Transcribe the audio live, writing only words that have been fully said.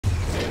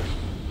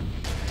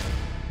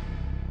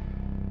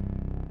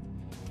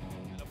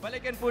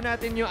Balikan po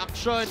natin yung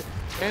aksyon.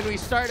 And we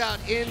start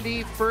out in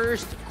the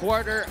first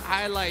quarter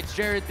highlights.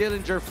 Jared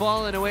Dillinger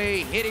falling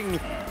away,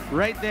 hitting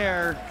right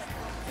there.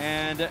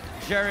 And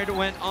Jared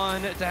went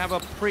on to have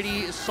a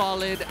pretty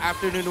solid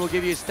afternoon. We'll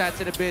give you stats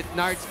in a bit.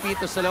 Nards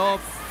Pito sa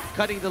loob,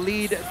 cutting the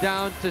lead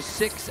down to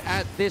 6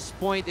 at this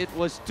point. It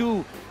was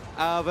 2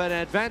 of an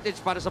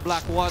advantage para sa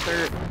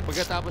Blackwater.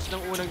 Pagkatapos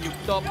ng unang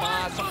yugto,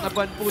 pasok na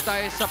ban po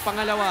tayo sa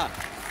pangalawa.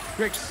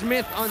 Greg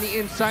Smith on the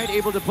inside,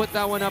 able to put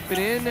that one up and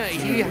in.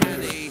 He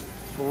had a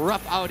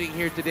rough outing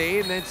here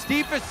today. And then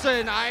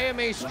Stephenson, I am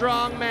a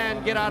strong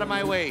man, get out of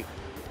my way.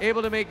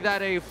 Able to make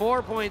that a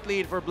 4-point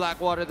lead for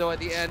Blackwater, though, at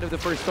the end of the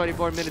first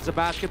 24 minutes of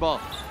basketball.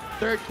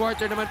 Third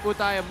quarter naman po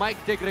tayo. Mike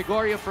De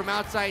Gregorio from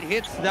outside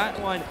hits that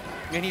one.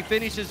 And he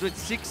finishes with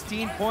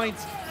 16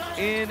 points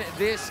in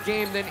this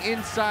game. Then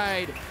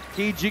inside,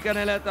 KG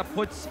Canaleta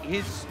puts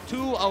his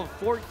 2 of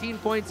 14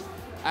 points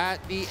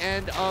at the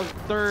end of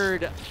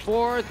third.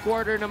 Fourth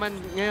quarter naman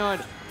ngayon,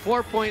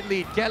 4-point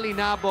lead. Kelly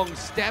Nabong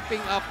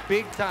stepping up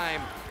big time,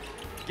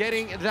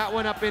 getting that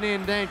one up and in.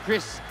 Then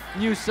Chris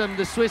Newsom,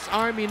 the Swiss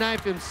Army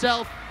knife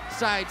himself,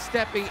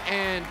 sidestepping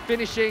and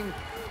finishing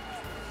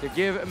to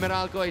give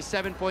Meralco a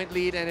 7-point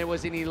lead, and it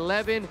was an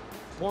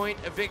 11-point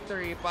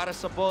victory para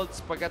sa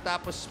Bolts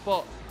pagkatapos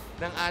po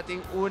ng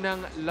ating unang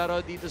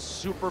laro dito sa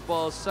Super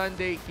Bowl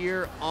Sunday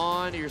here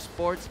on your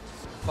Sports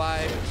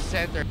 5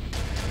 Center.